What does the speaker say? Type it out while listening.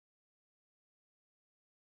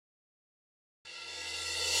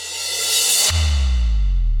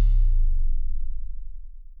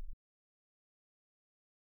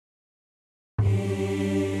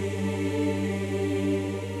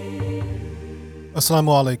Assalamu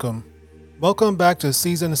alaikum. Welcome back to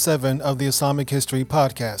Season 7 of the Islamic History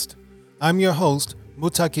Podcast. I'm your host,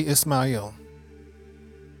 Mutaki Ismail.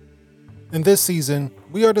 In this season,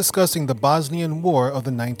 we are discussing the Bosnian War of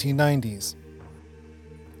the 1990s.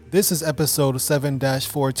 This is episode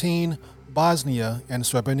 7-14, Bosnia and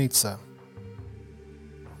Srebrenica.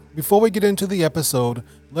 Before we get into the episode,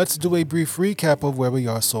 let's do a brief recap of where we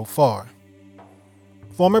are so far.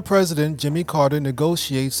 Former President Jimmy Carter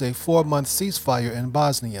negotiates a 4-month ceasefire in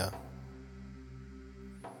Bosnia.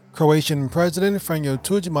 Croatian President Franjo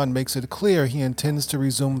Tuđman makes it clear he intends to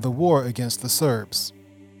resume the war against the Serbs.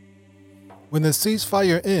 When the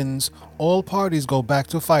ceasefire ends, all parties go back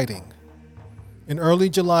to fighting. In early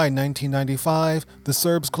July 1995, the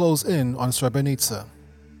Serbs close in on Srebrenica.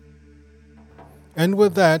 And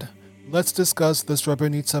with that, let's discuss the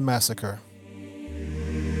Srebrenica massacre.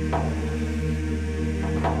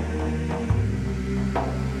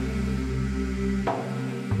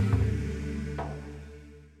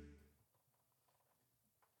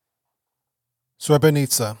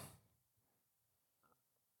 Srebrenica.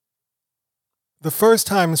 The first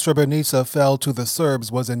time Srebrenica fell to the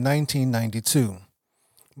Serbs was in 1992.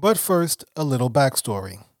 But first, a little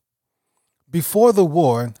backstory. Before the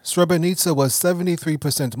war, Srebrenica was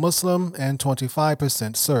 73% Muslim and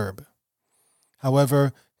 25% Serb.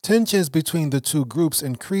 However, tensions between the two groups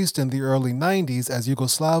increased in the early 90s as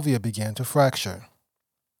Yugoslavia began to fracture.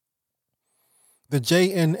 The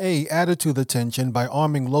JNA added to the tension by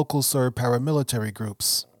arming local Serb paramilitary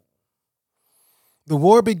groups. The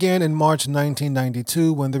war began in March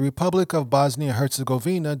 1992 when the Republic of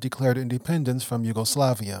Bosnia-Herzegovina declared independence from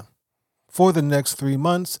Yugoslavia. For the next 3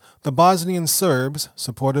 months, the Bosnian Serbs,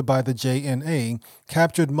 supported by the JNA,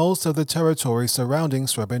 captured most of the territory surrounding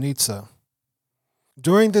Srebrenica.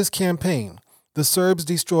 During this campaign, the Serbs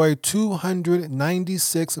destroyed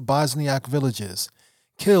 296 Bosniak villages,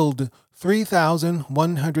 killed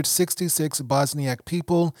 3,166 Bosniak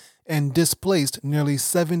people, and displaced nearly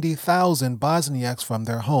 70,000 Bosniaks from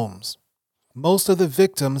their homes. Most of the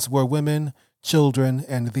victims were women, children,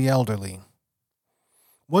 and the elderly.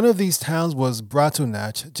 One of these towns was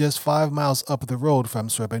Bratunac, just 5 miles up the road from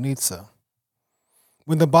Srebrenica.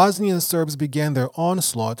 When the Bosnian Serbs began their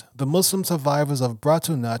onslaught, the Muslim survivors of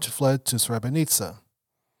Bratunac fled to Srebrenica.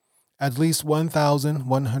 At least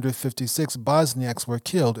 1,156 Bosniaks were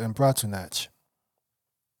killed in Bratunac.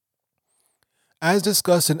 As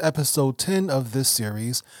discussed in episode 10 of this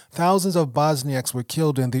series, thousands of Bosniaks were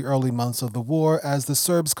killed in the early months of the war as the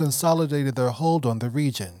Serbs consolidated their hold on the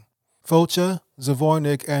region. Foča,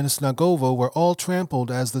 Zvornik, and Snagovo were all trampled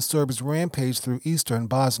as the Serbs rampaged through eastern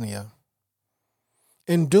Bosnia.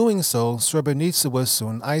 In doing so, Srebrenica was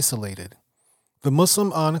soon isolated. The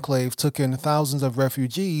Muslim enclave took in thousands of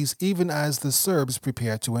refugees even as the Serbs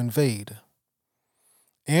prepared to invade.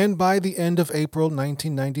 And by the end of April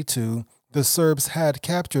 1992, the Serbs had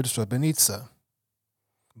captured Srebrenica.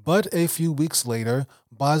 But a few weeks later,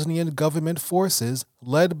 Bosnian government forces,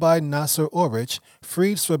 led by Nasser Oric,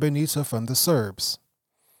 freed Srebrenica from the Serbs.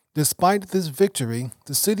 Despite this victory,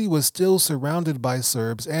 the city was still surrounded by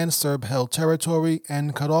Serbs and Serb-held territory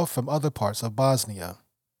and cut off from other parts of Bosnia.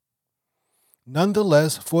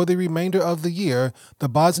 Nonetheless, for the remainder of the year, the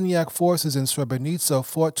Bosniak forces in Srebrenica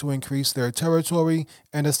fought to increase their territory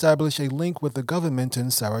and establish a link with the government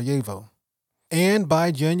in Sarajevo. And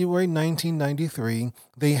by January 1993,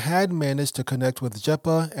 they had managed to connect with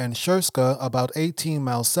Zepe and Srpska about 18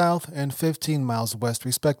 miles south and 15 miles west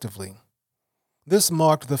respectively. This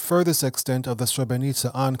marked the furthest extent of the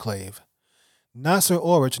Srebrenica enclave. Nasser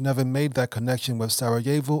Oric never made that connection with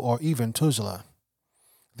Sarajevo or even Tuzla.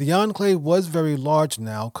 The enclave was very large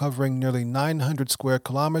now, covering nearly 900 square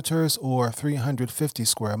kilometers or 350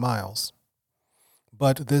 square miles.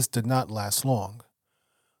 But this did not last long.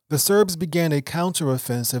 The Serbs began a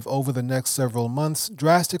counteroffensive over the next several months,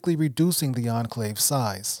 drastically reducing the enclave's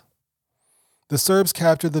size. The Serbs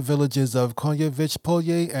captured the villages of Konjević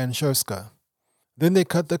Polje and Srpska. Then they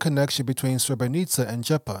cut the connection between Srebrenica and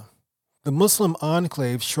Zepe. The Muslim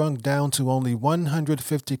enclave shrunk down to only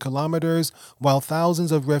 150 kilometers, while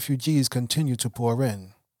thousands of refugees continued to pour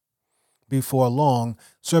in. Before long,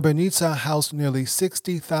 Srebrenica housed nearly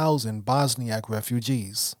 60,000 Bosniak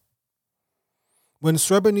refugees. When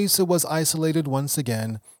Srebrenica was isolated once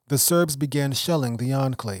again, the Serbs began shelling the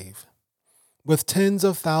enclave. With tens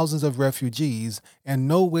of thousands of refugees and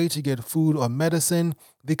no way to get food or medicine,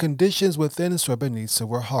 the conditions within Srebrenica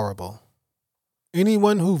were horrible.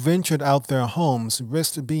 Anyone who ventured out their homes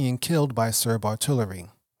risked being killed by Serb artillery.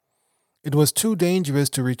 It was too dangerous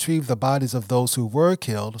to retrieve the bodies of those who were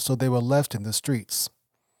killed, so they were left in the streets.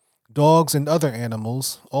 Dogs and other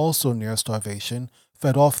animals, also near starvation,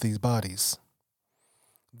 fed off these bodies.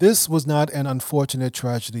 This was not an unfortunate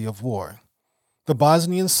tragedy of war. The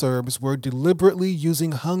Bosnian Serbs were deliberately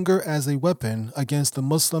using hunger as a weapon against the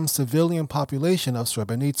Muslim civilian population of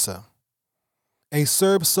Srebrenica. A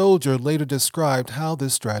Serb soldier later described how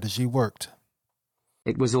this strategy worked.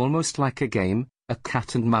 It was almost like a game, a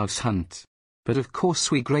cat-and-mouse hunt. But of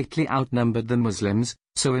course we greatly outnumbered the Muslims,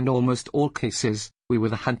 so in almost all cases, we were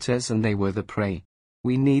the hunters and they were the prey.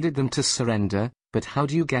 We needed them to surrender, but how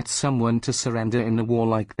do you get someone to surrender in a war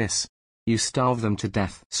like this? You starve them to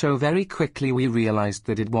death. So very quickly we realized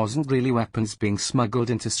that it wasn't really weapons being smuggled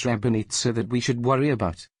into Srebrenica that we should worry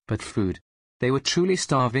about, but food. They were truly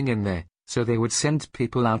starving in there, so they would send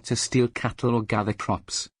people out to steal cattle or gather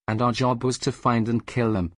crops, and our job was to find and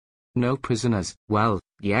kill them. No prisoners. Well,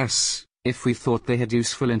 yes, if we thought they had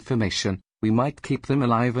useful information, we might keep them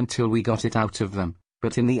alive until we got it out of them,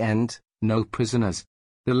 but in the end, no prisoners.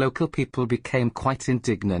 The local people became quite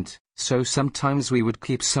indignant, so sometimes we would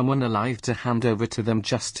keep someone alive to hand over to them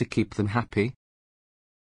just to keep them happy.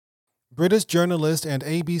 British journalist and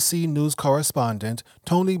ABC News correspondent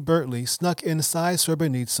Tony Birtley snuck inside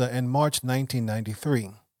Srebrenica in March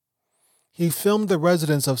 1993. He filmed the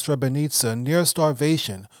residents of Srebrenica near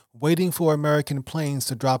starvation, waiting for American planes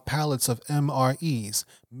to drop pallets of MREs,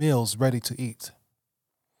 meals ready to eat.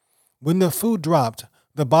 When the food dropped,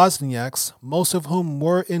 the Bosniaks, most of whom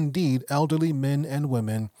were indeed elderly men and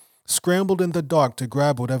women, scrambled in the dark to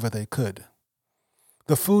grab whatever they could.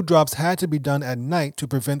 The food drops had to be done at night to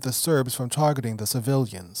prevent the Serbs from targeting the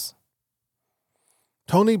civilians.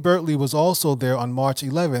 Tony Birtley was also there on March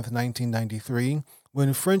 11, 1993,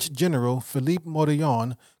 when French General Philippe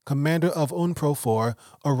Morillon, commander of UNPROFOR,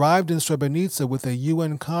 arrived in Srebrenica with a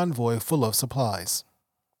UN convoy full of supplies.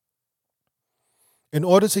 In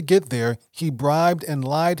order to get there, he bribed and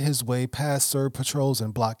lied his way past Serb patrols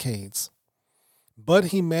and blockades. But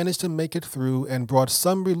he managed to make it through and brought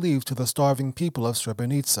some relief to the starving people of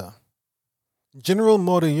Srebrenica. General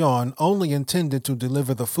Morillon only intended to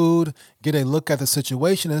deliver the food, get a look at the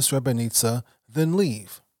situation in Srebrenica, then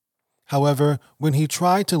leave. However, when he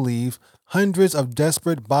tried to leave, hundreds of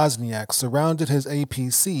desperate Bosniaks surrounded his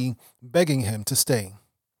APC, begging him to stay.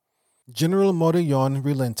 General Morillon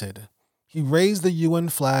relented. He raised the UN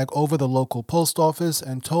flag over the local post office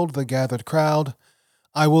and told the gathered crowd,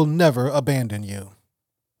 "I will never abandon you."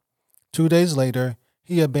 2 days later,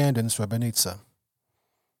 he abandoned Srebrenica.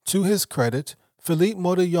 To his credit, Philippe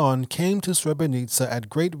Morillon came to Srebrenica at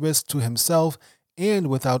great risk to himself and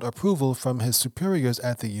without approval from his superiors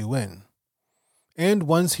at the UN. And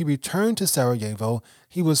once he returned to Sarajevo,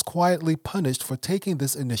 he was quietly punished for taking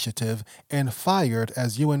this initiative and fired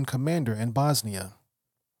as UN commander in Bosnia.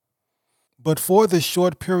 But for the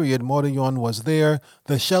short period Morillon was there,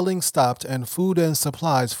 the shelling stopped and food and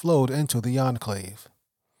supplies flowed into the enclave.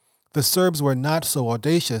 The Serbs were not so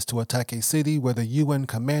audacious to attack a city where the UN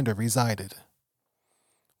commander resided.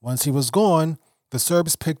 Once he was gone, the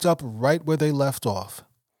Serbs picked up right where they left off.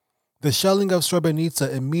 The shelling of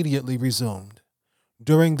Srebrenica immediately resumed.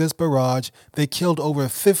 During this barrage, they killed over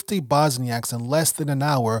 50 Bosniaks in less than an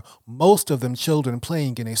hour, most of them children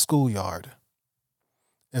playing in a schoolyard.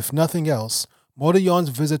 If nothing else, Morillon's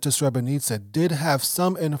visit to Srebrenica did have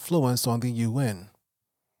some influence on the UN.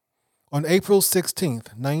 On April 16,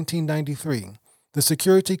 1993, the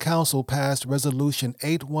Security Council passed Resolution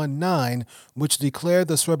 819, which declared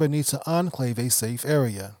the Srebrenica enclave a safe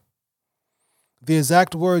area. The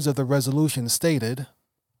exact words of the resolution stated,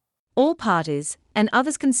 "All parties, and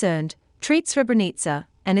others concerned, treat Srebrenica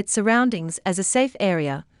and its surroundings as a safe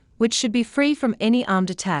area, which should be free from any armed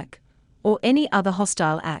attack or any other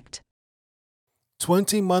hostile act."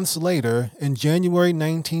 20 months later, in January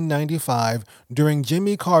 1995, during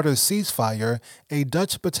Jimmy Carter's ceasefire, a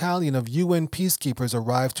Dutch battalion of UN peacekeepers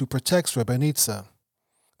arrived to protect Srebrenica.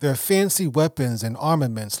 Their fancy weapons and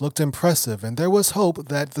armaments looked impressive, and there was hope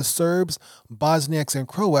that the Serbs, Bosniaks, and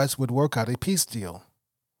Croats would work out a peace deal.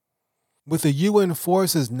 With the UN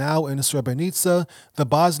forces now in Srebrenica, the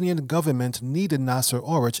Bosnian government needed Nasser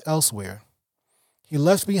Oric elsewhere. He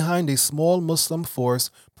left behind a small Muslim force,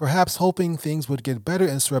 perhaps hoping things would get better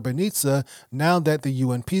in Srebrenica now that the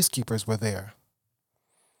UN peacekeepers were there.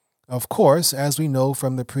 Of course, as we know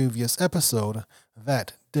from the previous episode,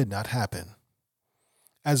 that did not happen.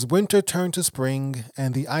 As winter turned to spring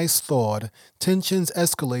and the ice thawed, tensions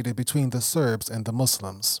escalated between the Serbs and the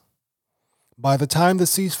Muslims. By the time the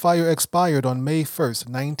ceasefire expired on May 1,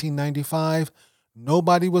 1995,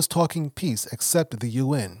 nobody was talking peace except the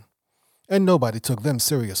UN, and nobody took them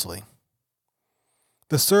seriously.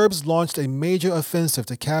 The Serbs launched a major offensive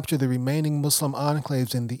to capture the remaining Muslim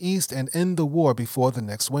enclaves in the east and end the war before the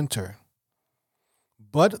next winter.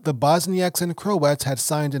 But the Bosniaks and Croats had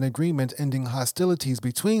signed an agreement ending hostilities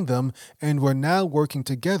between them and were now working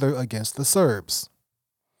together against the Serbs.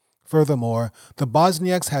 Furthermore, the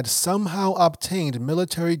Bosniaks had somehow obtained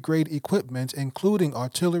military-grade equipment including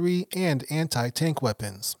artillery and anti-tank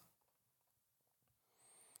weapons.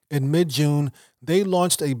 In mid-June, they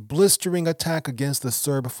launched a blistering attack against the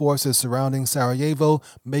Serb forces surrounding Sarajevo,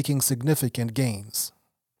 making significant gains.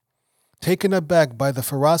 Taken aback by the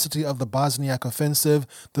ferocity of the Bosniak offensive,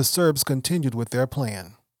 the Serbs continued with their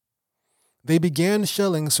plan. They began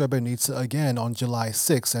shelling Srebrenica again on July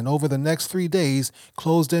 6 and over the next 3 days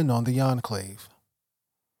closed in on the enclave.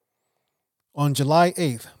 On July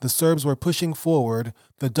 8th, the Serbs were pushing forward,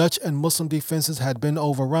 the Dutch and Muslim defenses had been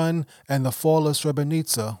overrun, and the fall of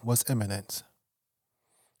Srebrenica was imminent.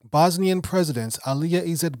 Bosnian President Alija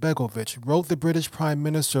Izetbegović wrote the British Prime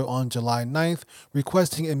Minister on July 9th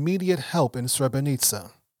requesting immediate help in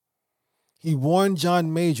Srebrenica. He warned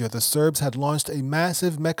John Major the Serbs had launched a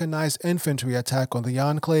massive mechanized infantry attack on the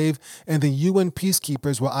enclave and the UN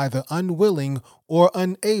peacekeepers were either unwilling or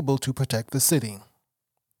unable to protect the city.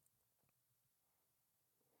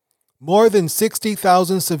 More than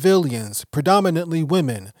 60,000 civilians, predominantly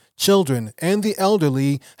women, children, and the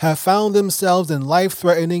elderly, have found themselves in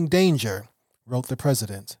life-threatening danger, wrote the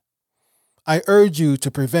president. I urge you to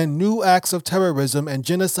prevent new acts of terrorism and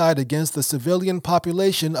genocide against the civilian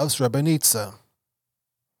population of Srebrenica.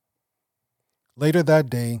 Later that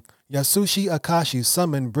day, Yasushi Akashi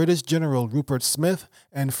summoned British General Rupert Smith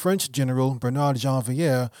and French General Bernard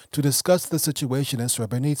Janvier to discuss the situation in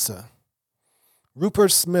Srebrenica.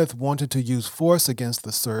 Rupert Smith wanted to use force against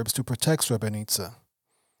the Serbs to protect Srebrenica.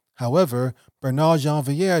 However, Bernard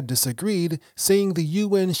Janvier disagreed, saying the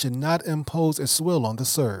UN should not impose its will on the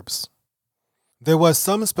Serbs. There was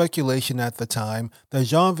some speculation at the time that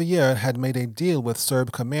Janvier had made a deal with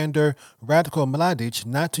Serb commander Ratko Mladic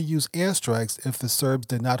not to use airstrikes if the Serbs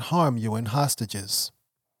did not harm UN hostages.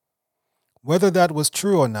 Whether that was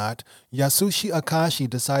true or not, Yasushi Akashi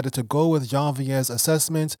decided to go with Janvier's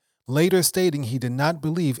assessment, later stating he did not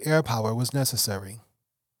believe air power was necessary.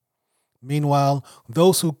 Meanwhile,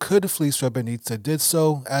 those who could flee Srebrenica did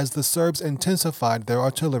so as the Serbs intensified their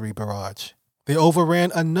artillery barrage. They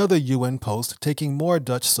overran another UN post, taking more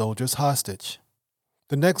Dutch soldiers hostage.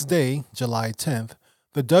 The next day, July 10th,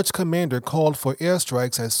 the Dutch commander called for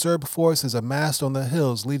airstrikes as Serb forces amassed on the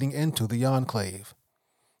hills leading into the enclave.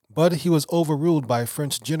 But he was overruled by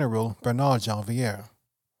French General Bernard Janvier.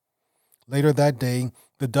 Later that day,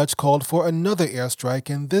 the Dutch called for another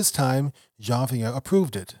airstrike and this time Janvier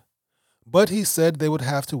approved it. But he said they would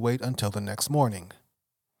have to wait until the next morning.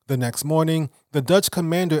 The next morning, the Dutch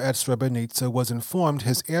commander at Srebrenica was informed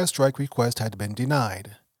his airstrike request had been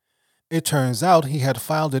denied. It turns out he had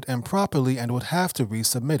filed it improperly and would have to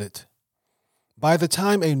resubmit it. By the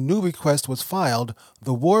time a new request was filed,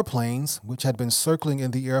 the warplanes, which had been circling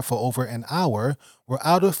in the air for over an hour, were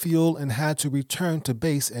out of fuel and had to return to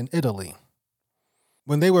base in Italy.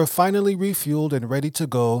 When they were finally refueled and ready to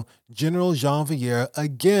go, General Janvier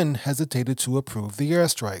again hesitated to approve the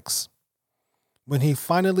airstrikes. When he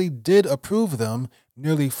finally did approve them,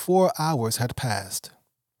 nearly 4 hours had passed.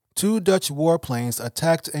 2 Dutch warplanes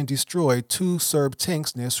attacked and destroyed 2 Serb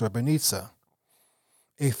tanks near Srebrenica.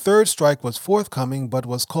 A third strike was forthcoming but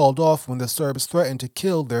was called off when the Serbs threatened to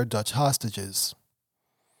kill their Dutch hostages.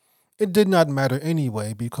 It did not matter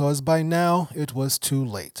anyway because by now it was too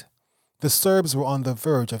late. The Serbs were on the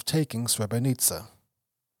verge of taking Srebrenica.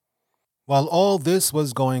 While all this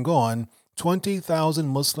was going on, 20,000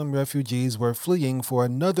 Muslim refugees were fleeing for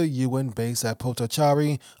another UN base at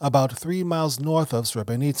Potocari, about 3 miles north of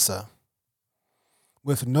Srebrenica.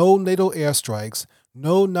 With no NATO airstrikes,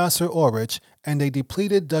 no Nasser Oric, and a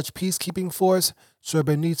depleted Dutch peacekeeping force,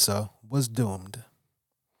 Srebrenica was doomed.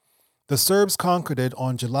 The Serbs conquered it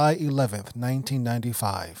on July 11,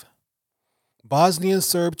 1995. Bosnian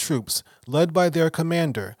Serb troops, led by their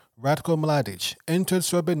commander, Ratko Mladic, entered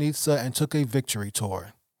Srebrenica and took a victory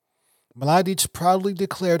tour. Mladic proudly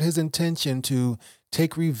declared his intention to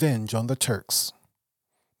take revenge on the Turks.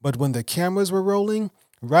 But when the cameras were rolling,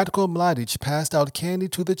 Ratko Mladic passed out candy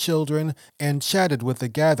to the children and chatted with the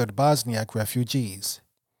gathered Bosniak refugees.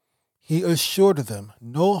 He assured them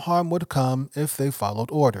no harm would come if they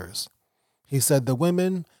followed orders. He said the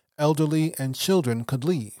women, elderly, and children could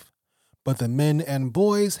leave, but the men and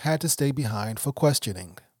boys had to stay behind for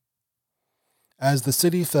questioning. As the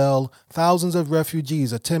city fell, thousands of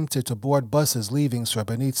refugees attempted to board buses leaving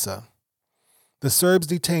Srebrenica. The Serbs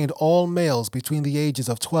detained all males between the ages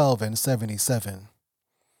of 12 and 77.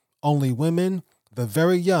 Only women, the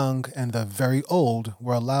very young, and the very old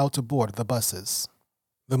were allowed to board the buses.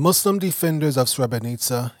 The Muslim defenders of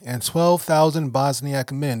Srebrenica and 12,000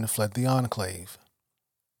 Bosniak men fled the enclave.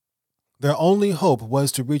 Their only hope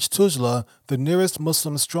was to reach Tuzla, the nearest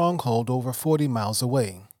Muslim stronghold over 40 miles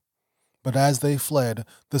away. But as they fled,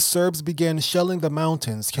 the Serbs began shelling the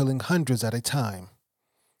mountains, killing hundreds at a time.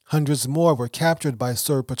 Hundreds more were captured by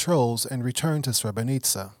Serb patrols and returned to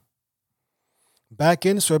Srebrenica. Back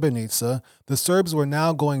in Srebrenica, the Serbs were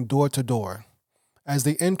now going door to door. As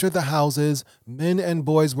they entered the houses, men and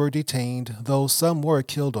boys were detained, though some were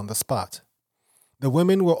killed on the spot. The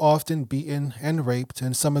women were often beaten and raped,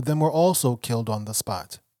 and some of them were also killed on the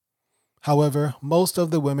spot. However, most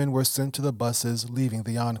of the women were sent to the buses leaving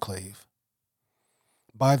the enclave.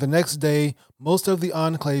 By the next day, most of the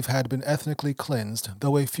enclave had been ethnically cleansed,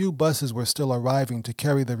 though a few buses were still arriving to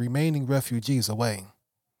carry the remaining refugees away.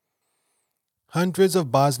 Hundreds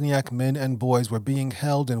of Bosniak men and boys were being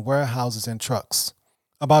held in warehouses and trucks.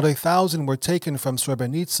 About 1,000 were taken from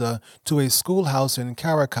Srebrenica to a schoolhouse in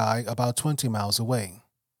Karakai, about 20 miles away.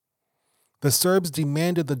 The Serbs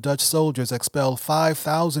demanded the Dutch soldiers expel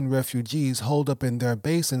 5,000 refugees holed up in their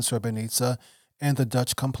base in Srebrenica, and the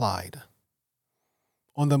Dutch complied.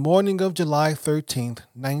 On the morning of July 13,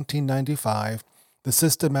 1995, the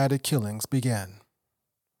systematic killings began.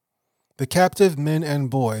 The captive men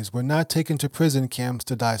and boys were not taken to prison camps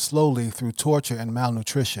to die slowly through torture and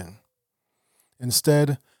malnutrition.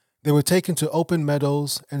 Instead, they were taken to open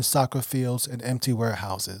meadows and soccer fields and empty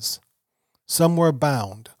warehouses. Some were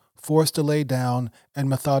bound, forced to lay down, and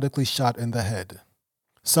methodically shot in the head.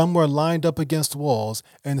 Some were lined up against walls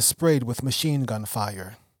and sprayed with machine gun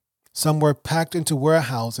fire. Some were packed into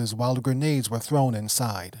warehouses while grenades were thrown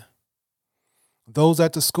inside. Those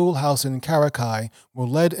at the schoolhouse in Karakai were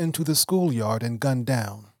led into the schoolyard and gunned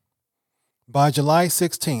down. By July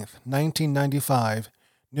 16, 1995,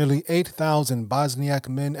 nearly 8,000 Bosniak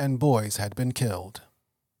men and boys had been killed.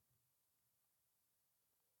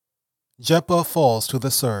 Zepe falls to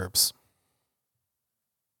the Serbs.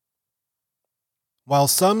 While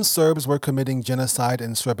some Serbs were committing genocide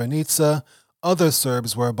in Srebrenica, other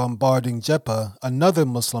Serbs were bombarding Zepe, another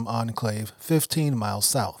Muslim enclave 15 miles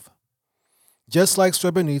south. Just like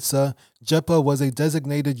Srebrenica, Zepe was a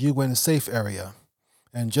designated UN safe area.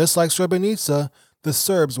 And just like Srebrenica, the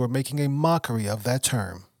Serbs were making a mockery of that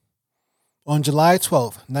term. On July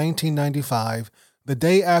 12, 1995, the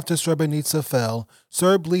day after Srebrenica fell,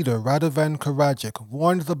 Serb leader Radovan Karadzic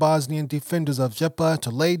warned the Bosnian defenders of Zepe to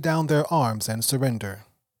lay down their arms and surrender.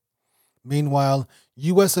 Meanwhile,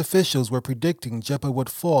 U.S. officials were predicting Zepe would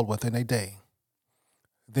fall within a day.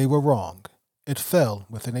 They were wrong. It fell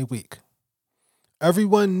within a week.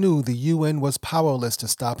 Everyone knew the UN was powerless to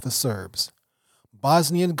stop the Serbs.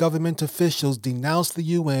 Bosnian government officials denounced the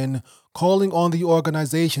UN, calling on the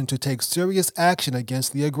organization to take serious action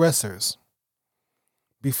against the aggressors.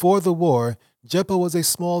 Before the war, Zepe was a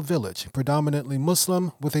small village, predominantly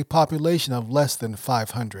Muslim, with a population of less than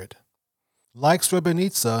 500. Like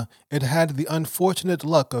Srebrenica, it had the unfortunate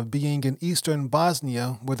luck of being in eastern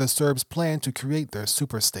Bosnia, where the Serbs planned to create their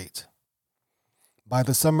superstate. By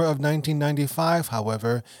the summer of 1995,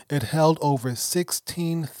 however, it held over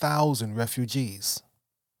 16,000 refugees.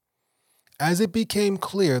 As it became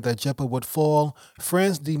clear that Zepe would fall,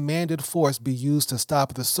 France demanded force be used to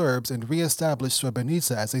stop the Serbs and reestablish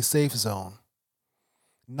Srebrenica as a safe zone.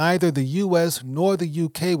 Neither the U.S. nor the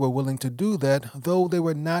UK were willing to do that, though they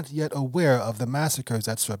were not yet aware of the massacres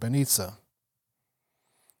at Srebrenica.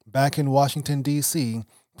 Back in Washington, D.C.,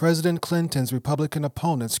 President Clinton's Republican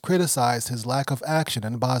opponents criticized his lack of action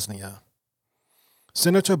in Bosnia.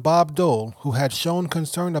 Senator Bob Dole, who had shown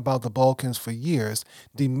concern about the Balkans for years,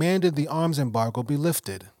 demanded the arms embargo be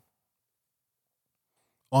lifted.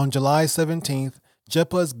 On July 17th,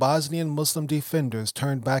 Zepe's Bosnian Muslim defenders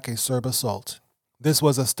turned back a Serb assault. This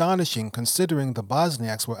was astonishing considering the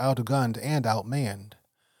Bosniaks were outgunned and outmanned.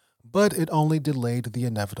 But it only delayed the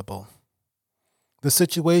inevitable. The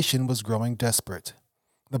situation was growing desperate.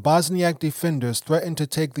 The Bosniak defenders threatened to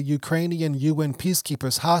take the Ukrainian UN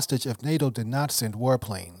peacekeepers hostage if NATO did not send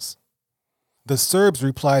warplanes. The Serbs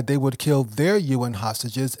replied they would kill their UN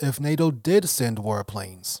hostages if NATO did send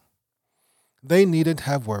warplanes. They needn't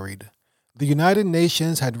have worried. The United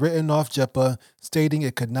Nations had written off Zepe, stating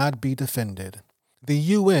it could not be defended. The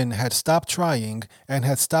UN had stopped trying and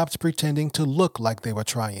had stopped pretending to look like they were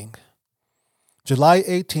trying. July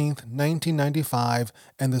 18, 1995,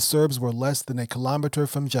 and the Serbs were less than a kilometer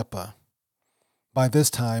from Zepe. By this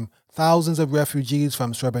time, thousands of refugees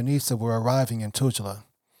from Srebrenica were arriving in Tuzla.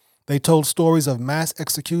 They told stories of mass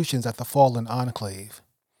executions at the fallen enclave.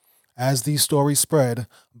 As these stories spread,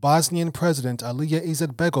 Bosnian President Alija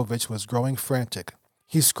Izetbegović was growing frantic.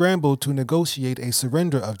 He scrambled to negotiate a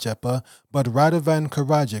surrender of Zepe, but Radovan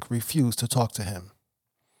Karadzic refused to talk to him.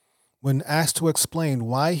 When asked to explain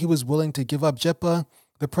why he was willing to give up Zepe,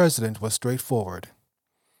 the president was straightforward.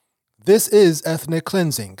 "This is ethnic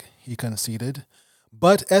cleansing," he conceded,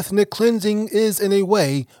 "but ethnic cleansing is in a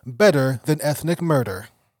way better than ethnic murder."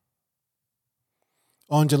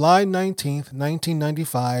 On July 19,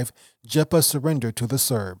 1995, Zepe surrendered to the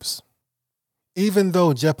Serbs. Even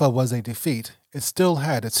though Zepe was a defeat, it still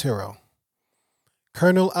had its hero.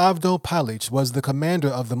 Colonel Avdo Palic was the commander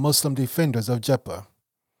of the Muslim defenders of Zepe.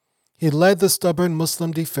 He led the stubborn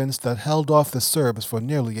Muslim defense that held off the Serbs for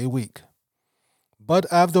nearly a week. But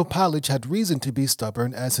Avdo Palic had reason to be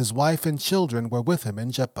stubborn as his wife and children were with him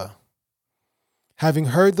in Zepe. Having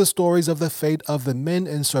heard the stories of the fate of the men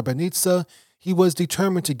in Srebrenica, he was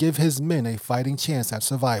determined to give his men a fighting chance at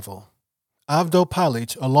survival. Avdo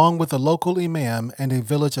Palic, along with a local imam and a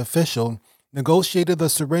village official, negotiated the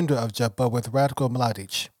surrender of Zepe with Ratko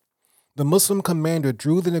Mladic. The Muslim commander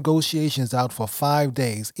drew the negotiations out for 5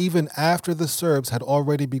 days, even after the Serbs had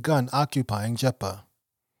already begun occupying Zepe.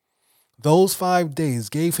 Those 5 days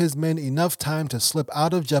gave his men enough time to slip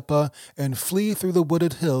out of Zepe and flee through the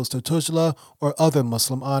wooded hills to Tuzla or other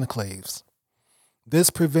Muslim enclaves. This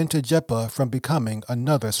prevented Zepe from becoming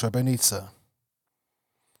another Srebrenica.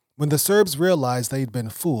 When the Serbs realized they'd been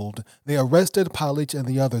fooled, they arrested Palic and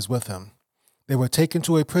the others with him. They were taken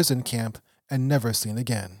to a prison camp and never seen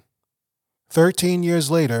again. 13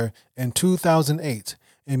 years later, in 2008,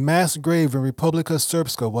 a mass grave in Republika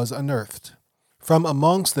Srpska was unearthed. From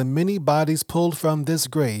amongst the many bodies pulled from this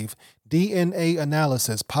grave, DNA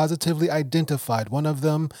analysis positively identified one of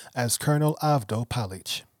them as Colonel Avdo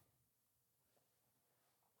Palic.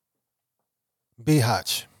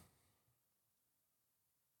 Bihać.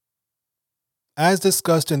 As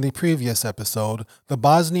discussed in the previous episode, the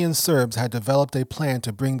Bosnian Serbs had developed a plan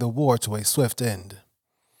to bring the war to a swift end.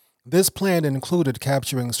 This plan included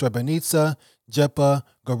capturing Srebrenica, Zepe,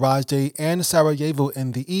 Gorazde, and Sarajevo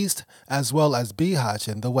in the east, as well as Bihać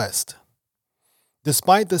in the west.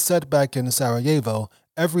 Despite the setback in Sarajevo,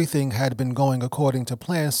 everything had been going according to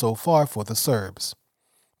plan so far for the Serbs.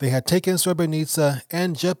 They had taken Srebrenica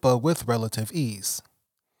and Zepe with relative ease.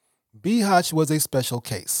 Bihać was a special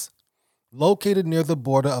case. Located near the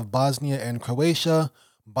border of Bosnia and Croatia,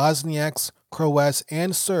 Bosniaks, Croats,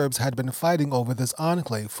 and Serbs had been fighting over this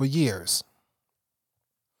enclave for years.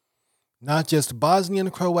 Not just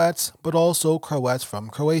Bosnian Croats, but also Croats from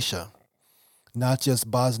Croatia. Not just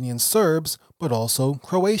Bosnian Serbs, but also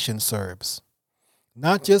Croatian Serbs.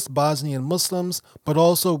 Not just Bosnian Muslims, but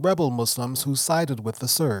also rebel Muslims who sided with the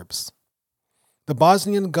Serbs. The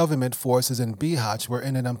Bosnian government forces in Bihać were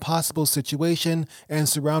in an impossible situation and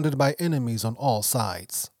surrounded by enemies on all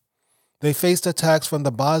sides. They faced attacks from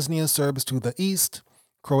the Bosnian Serbs to the east,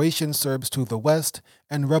 Croatian Serbs to the west,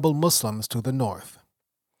 and rebel Muslims to the north.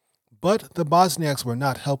 But the Bosniaks were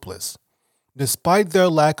not helpless. Despite their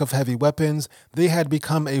lack of heavy weapons, they had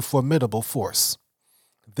become a formidable force.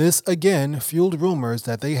 This again fueled rumors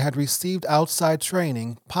that they had received outside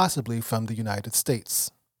training, possibly from the United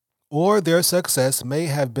States. Or their success may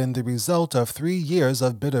have been the result of 3 years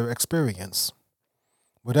of bitter experience.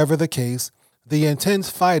 Whatever the case, the intense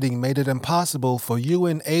fighting made it impossible for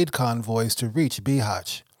UN aid convoys to reach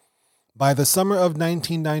Bihać. By the summer of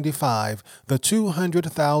 1995, the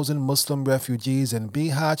 200,000 Muslim refugees in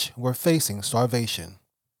Bihać were facing starvation.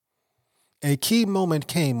 A key moment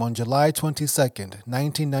came on July 22,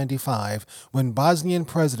 1995, when Bosnian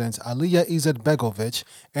President Alija Izetbegović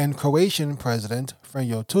and Croatian President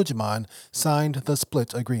Franjo Tuđman signed the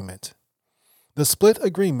Split Agreement. The Split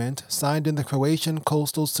Agreement, signed in the Croatian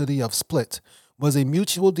coastal city of Split, was a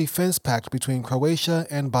mutual defense pact between Croatia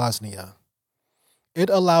and Bosnia. It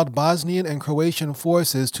allowed Bosnian and Croatian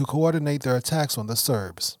forces to coordinate their attacks on the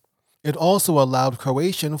Serbs. It also allowed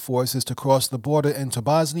Croatian forces to cross the border into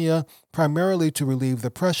Bosnia, primarily to relieve the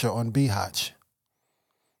pressure on Bihać.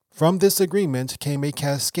 From this agreement came a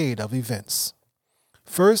cascade of events.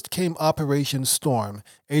 First came Operation Storm,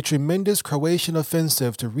 a tremendous Croatian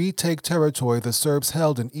offensive to retake territory the Serbs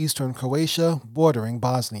held in eastern Croatia, bordering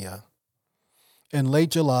Bosnia. In late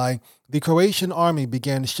July, the Croatian army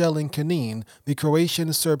began shelling Knin, the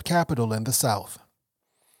Croatian Serb capital in the south.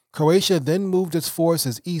 Croatia then moved its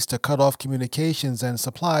forces east to cut off communications and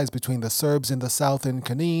supplies between the Serbs in the south in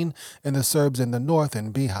Knin and the Serbs in the north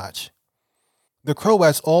in Bihać. The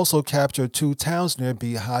Croats also captured 2 towns near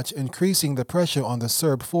Bihać, increasing the pressure on the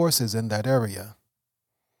Serb forces in that area.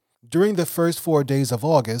 During the first 4 days of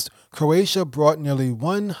August, Croatia brought nearly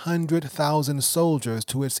 100,000 soldiers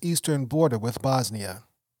to its eastern border with Bosnia.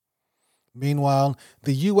 Meanwhile,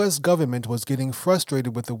 the U.S. government was getting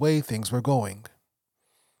frustrated with the way things were going.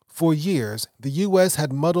 For years, the U.S.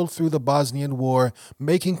 had muddled through the Bosnian War,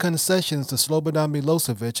 making concessions to Slobodan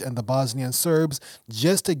Milosevic and the Bosnian Serbs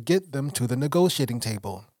just to get them to the negotiating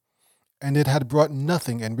table. And it had brought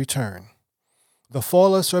nothing in return. The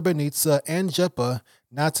fall of Srebrenica and Zepe,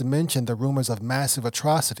 not to mention the rumors of massive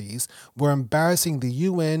atrocities, were embarrassing the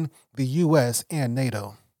UN, the U.S., and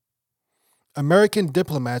NATO. American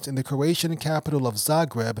diplomats in the Croatian capital of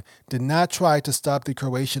Zagreb did not try to stop the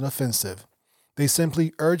Croatian offensive. They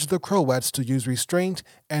simply urged the Croats to use restraint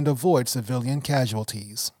and avoid civilian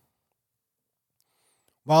casualties.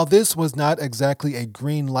 While this was not exactly a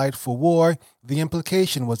green light for war, the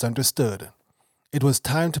implication was understood. It was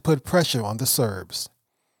time to put pressure on the Serbs.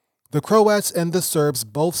 The Croats and the Serbs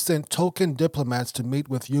both sent token diplomats to meet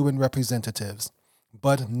with UN representatives,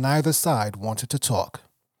 but neither side wanted to talk.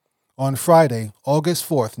 On Friday, August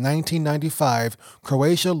 4, 1995,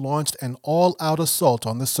 Croatia launched an all-out assault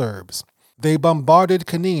on the Serbs. They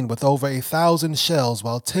bombarded Knin with over 1,000 shells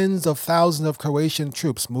while tens of thousands of Croatian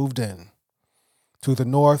troops moved in. To the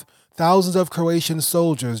north, thousands of Croatian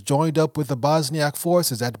soldiers joined up with the Bosniak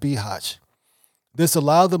forces at Bihać. This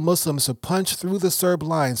allowed the Muslims to punch through the Serb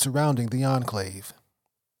lines surrounding the enclave.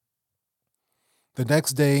 The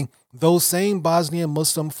next day, those same Bosnian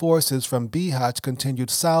Muslim forces from Bihać continued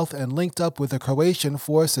south and linked up with the Croatian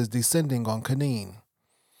forces descending on Knin.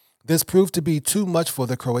 This proved to be too much for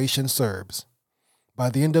the Croatian Serbs. By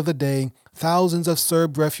the end of the day, thousands of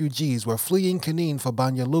Serb refugees were fleeing Knin for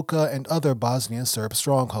Banja Luka and other Bosnian Serb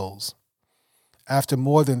strongholds. After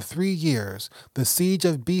more than 3 years, the siege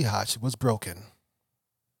of Bihać was broken.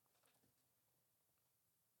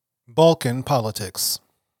 Balkan politics.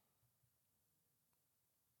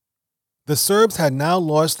 The Serbs had now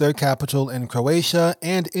lost their capital in Croatia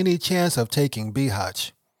and any chance of taking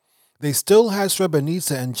Bihać. They still had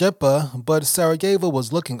Srebrenica and Zepe, but Sarajevo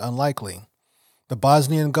was looking unlikely. The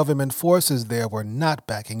Bosnian government forces there were not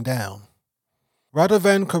backing down.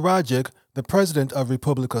 Radovan Karadzic, the president of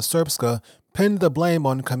Republika Srpska, pinned the blame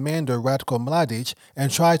on Commander Ratko Mladic and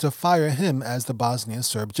tried to fire him as the Bosnian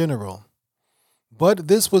Serb general. But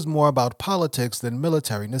this was more about politics than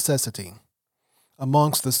military necessity.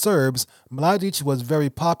 Amongst the Serbs, Mladic was very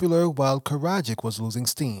popular while Karadzic was losing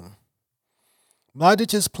steam.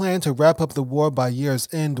 Mladic's plan to wrap up the war by year's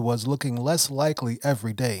end was looking less likely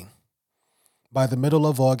every day. By the middle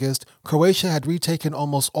of August, Croatia had retaken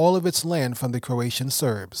almost all of its land from the Croatian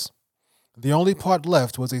Serbs. The only part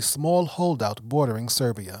left was a small holdout bordering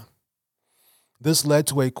Serbia. This led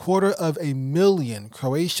to 250,000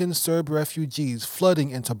 Croatian Serb refugees flooding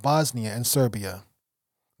into Bosnia and Serbia.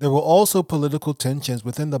 There were also political tensions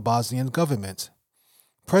within the Bosnian government.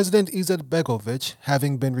 President Izetbegovic,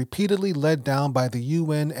 having been repeatedly led down by the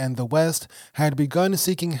UN and the West, had begun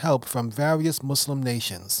seeking help from various Muslim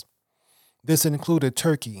nations. This included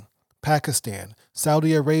Turkey, Pakistan,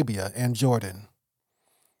 Saudi Arabia, and Jordan.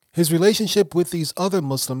 His relationship with these other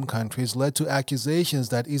Muslim countries led to accusations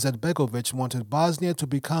that Izetbegovic wanted Bosnia to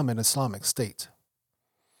become an Islamic state.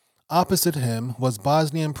 Opposite him was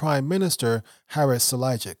Bosnian Prime Minister Haris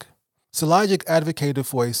Silajic. Silajic advocated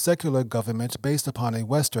for a secular government based upon a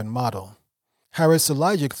Western model. Haris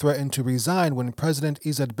Silajic threatened to resign when President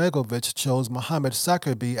Izetbegovic chose Mohamed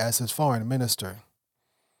Sakrbi as his foreign minister.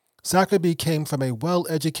 Sakrbi came from a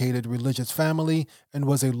well-educated religious family and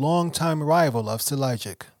was a longtime rival of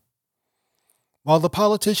Silajic. While the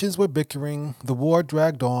politicians were bickering, the war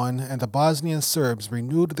dragged on, and the Bosnian Serbs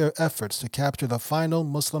renewed their efforts to capture the final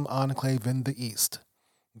Muslim enclave in the east,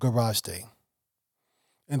 Gorazde.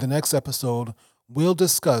 In the next episode, we'll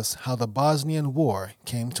discuss how the Bosnian War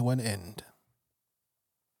came to an end.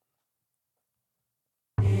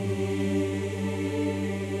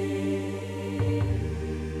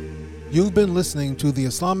 You've been listening to the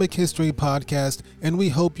Islamic History Podcast, and we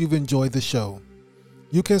hope you've enjoyed the show.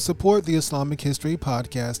 You can support the Islamic History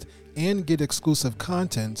Podcast and get exclusive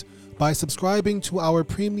content by subscribing to our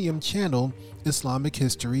premium channel, Islamic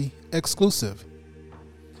History Exclusive.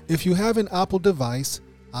 If you have an Apple device,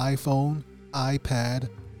 iPhone, iPad,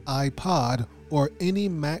 iPod, or any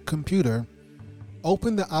Mac computer,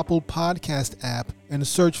 open the Apple Podcast app and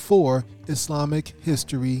search for Islamic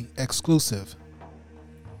History Exclusive.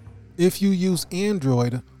 If you use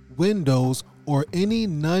Android, Windows, or any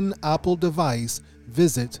non-Apple device,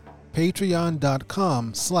 visit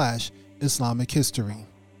patreon.com/Islamic History.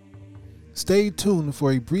 Stay tuned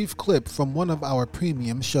for a brief clip from one of our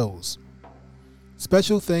premium shows.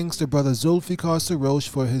 Special thanks to Brother Zulfikar Sarosh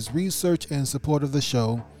for his research and support of the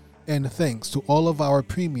show, and thanks to all of our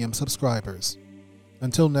premium subscribers.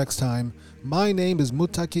 Until next time, my name is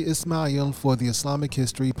Muttaqi Ismail for the Islamic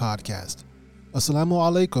History Podcast. Assalamu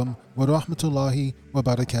alaikum wa rahmatullahi wa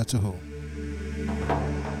barakatuhu.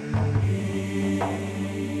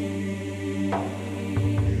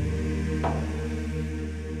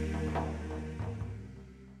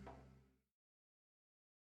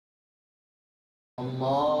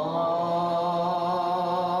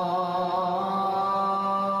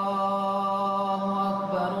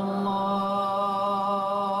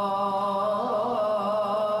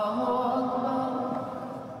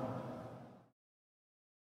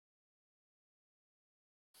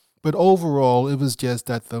 But overall, it was just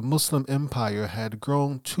that the Muslim empire had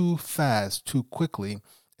grown too fast, too quickly,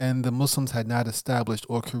 and the Muslims had not established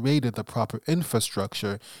or created the proper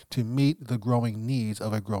infrastructure to meet the growing needs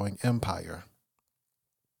of a growing empire.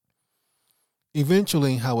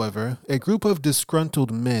 Eventually, however, a group of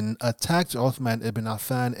disgruntled men attacked Uthman ibn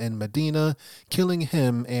Affan in Medina, killing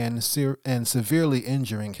him and severely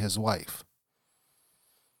injuring his wife.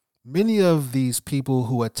 Many of these people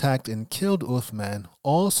who attacked and killed Uthman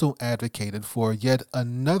also advocated for yet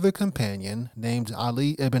another companion named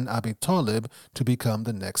Ali ibn Abi Talib to become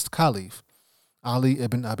the next caliph. Ali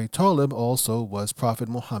ibn Abi Talib also was Prophet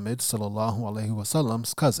Muhammad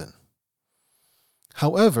ﷺ's cousin.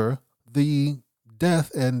 However, the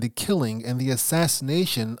death and the killing and the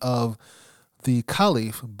assassination of the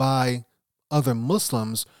caliph by other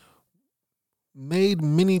Muslims made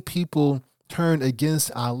many people turn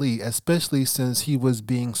against Ali, especially since he was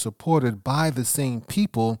being supported by the same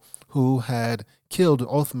people who had killed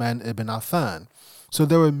Uthman ibn Affan. So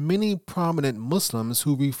there were many prominent Muslims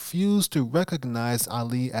who refused to recognize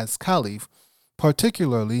Ali as caliph,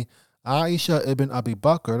 particularly Aisha ibn Abi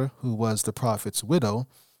Bakr, who was the Prophet's widow,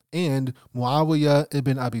 and Muawiyah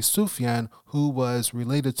ibn Abi Sufyan, who was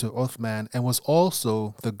related to Uthman and was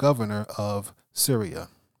also the governor of Syria.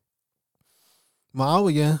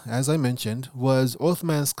 Muawiyah, as I mentioned, was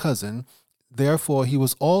Uthman's cousin, therefore he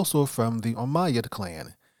was also from the Umayyad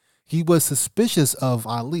clan. He was suspicious of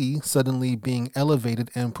Ali suddenly being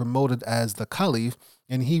elevated and promoted as the caliph,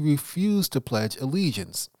 and he refused to pledge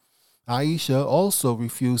allegiance. Aisha also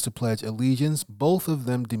refused to pledge allegiance, both of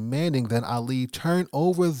them demanding that Ali turn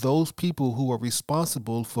over those people who were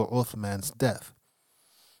responsible for Uthman's death.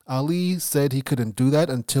 Ali said he couldn't do that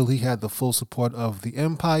until he had the full support of the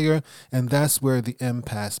empire, and that's where the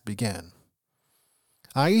impasse began.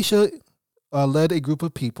 Aisha led a group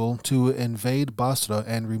of people to invade Basra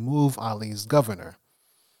and remove Ali's governor.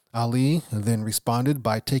 Ali then responded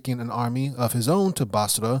by taking an army of his own to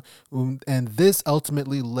Basra, and this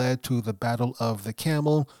ultimately led to the Battle of the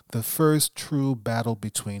Camel, the first true battle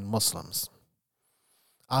between Muslims.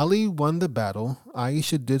 Ali won the battle.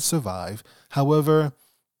 Aisha did survive. However,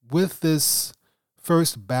 with this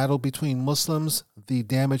first battle between Muslims, the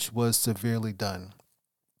damage was severely done,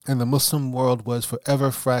 and the Muslim world was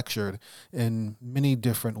forever fractured in many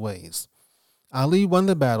different ways. Ali won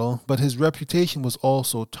the battle, but his reputation was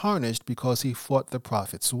also tarnished because he fought the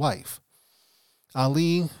Prophet's wife.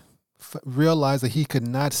 Ali realized that he could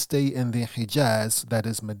not stay in the Hijaz, that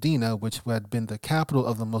is Medina, which had been the capital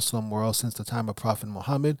of the Muslim world since the time of Prophet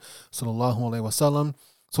Muhammad ﷺ.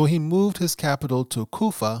 So he moved his capital to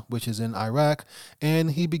Kufa, which is in Iraq,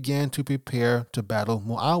 and he began to prepare to battle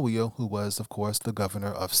Muawiyah, who was, of course, the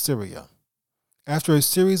governor of Syria. After a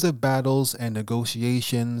series of battles and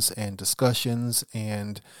negotiations and discussions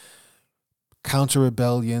and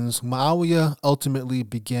counter-rebellions, Muawiyah ultimately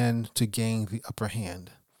began to gain the upper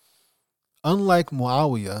hand. Unlike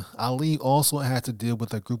Muawiyah, Ali also had to deal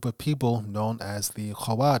with a group of people known as the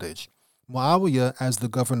Khawarij. Muawiyah, as the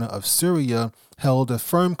governor of Syria, held a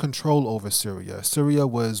firm control over Syria. Syria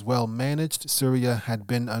was well managed. Syria had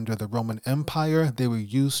been under the Roman Empire. They were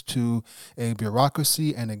used to a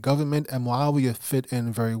bureaucracy and a government, and Muawiyah fit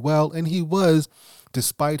in very well. And he was,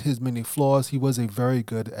 despite his many flaws, he was a very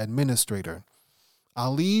good administrator.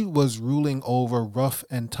 Ali was ruling over rough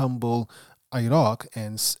and tumble Iraq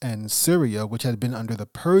and Syria, which had been under the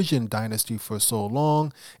Persian dynasty for so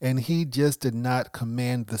long, and he just did not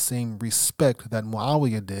command the same respect that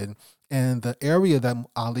Muawiyah did. And the area that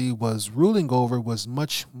Ali was ruling over was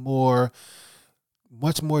much more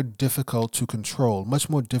difficult to control, much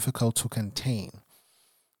more difficult to contain.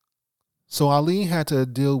 So Ali had to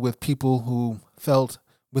deal with people who felt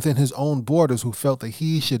within his own borders, who felt that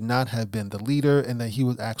he should not have been the leader and that he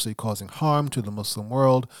was actually causing harm to the Muslim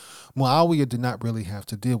world. Muawiyah did not really have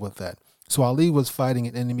to deal with that. So Ali was fighting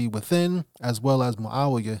an enemy within as well as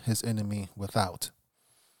Muawiyah, his enemy without.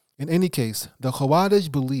 In any case, the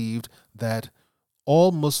Khawarij believed that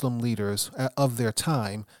all Muslim leaders of their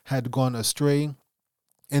time had gone astray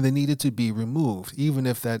and they needed to be removed, even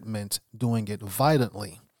if that meant doing it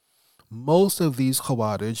violently. Most of these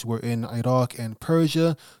Khawarij were in Iraq and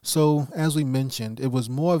Persia, so as we mentioned, it was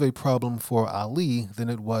more of a problem for Ali than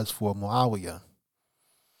it was for Muawiyah.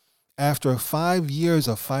 After 5 years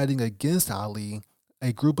of fighting against Ali,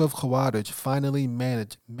 a group of Khawarij finally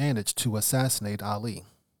managed to assassinate Ali.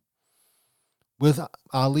 With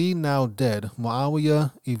Ali now dead,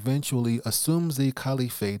 Muawiyah eventually assumes the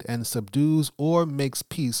caliphate and subdues or makes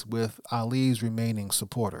peace with Ali's remaining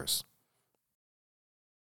supporters.